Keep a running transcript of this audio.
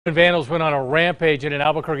Vandals went on a rampage at an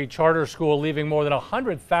Albuquerque charter school, leaving more than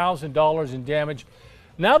 $100,000 in damage.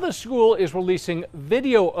 Now the school is releasing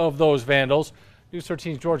video of those vandals. News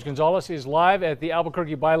 13's George Gonzalez is live at the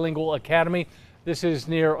Albuquerque Bilingual Academy. This is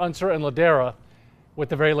near Unser and Ladera with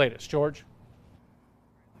the very latest. George?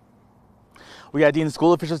 We got Dean.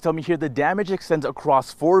 School officials tell me here the damage extends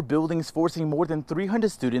across 4 buildings, forcing more than 300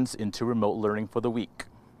 students into remote learning for the week.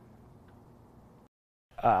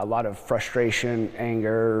 A lot of frustration,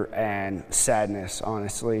 anger, and sadness,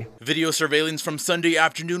 honestly. Video surveillance from Sunday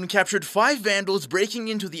afternoon captured 5 vandals breaking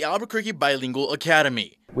into the Albuquerque Bilingual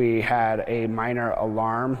Academy. We had a minor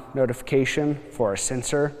alarm notification for a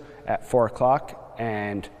sensor at 4 o'clock,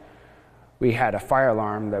 and we had a fire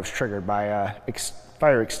alarm that was triggered by a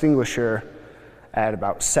fire extinguisher at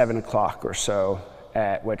about 7 o'clock or so,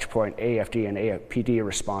 at which point AFD and APD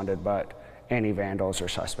responded, but any vandals or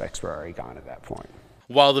suspects were already gone at that point.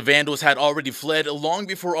 While the vandals had already fled long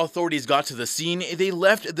before authorities got to the scene, they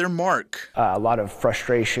left their mark. A lot of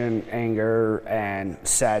frustration, anger, and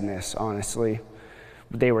sadness, honestly.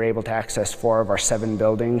 They were able to access 4 of our 7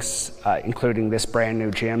 buildings, including this brand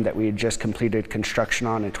new gym that we had just completed construction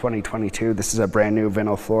on in 2022. This is a brand new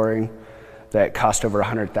vinyl flooring that cost over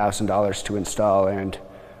 $100,000 to install, and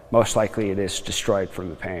most likely it is destroyed from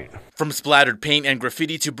the paint. From splattered paint and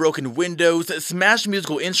graffiti to broken windows, smashed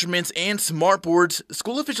musical instruments, and smartboards,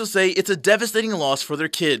 school officials say it's a devastating loss for their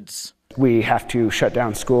kids. We have to shut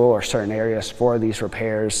down school or certain areas for these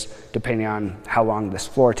repairs, depending on how long this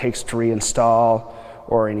floor takes to reinstall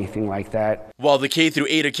or anything like that. While the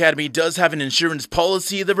K-8 Academy does have an insurance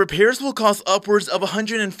policy, the repairs will cost upwards of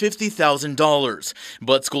 $150,000.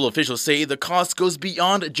 But school officials say the cost goes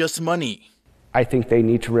beyond just money. I think they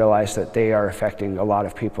need to realize that they are affecting a lot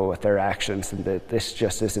of people with their actions, and that this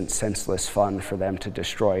just isn't senseless fun for them to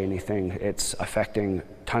destroy anything. It's affecting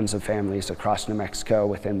tons of families across New Mexico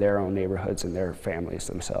within their own neighborhoods and their families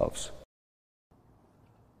themselves.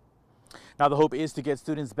 Now the hope is to get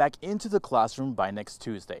students back into the classroom by next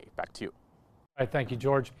Tuesday. Back to you. All right, thank you,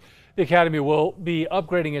 George. The Academy will be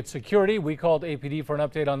upgrading its security. We called APD for an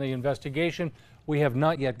update on the investigation. We have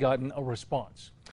not yet gotten a response.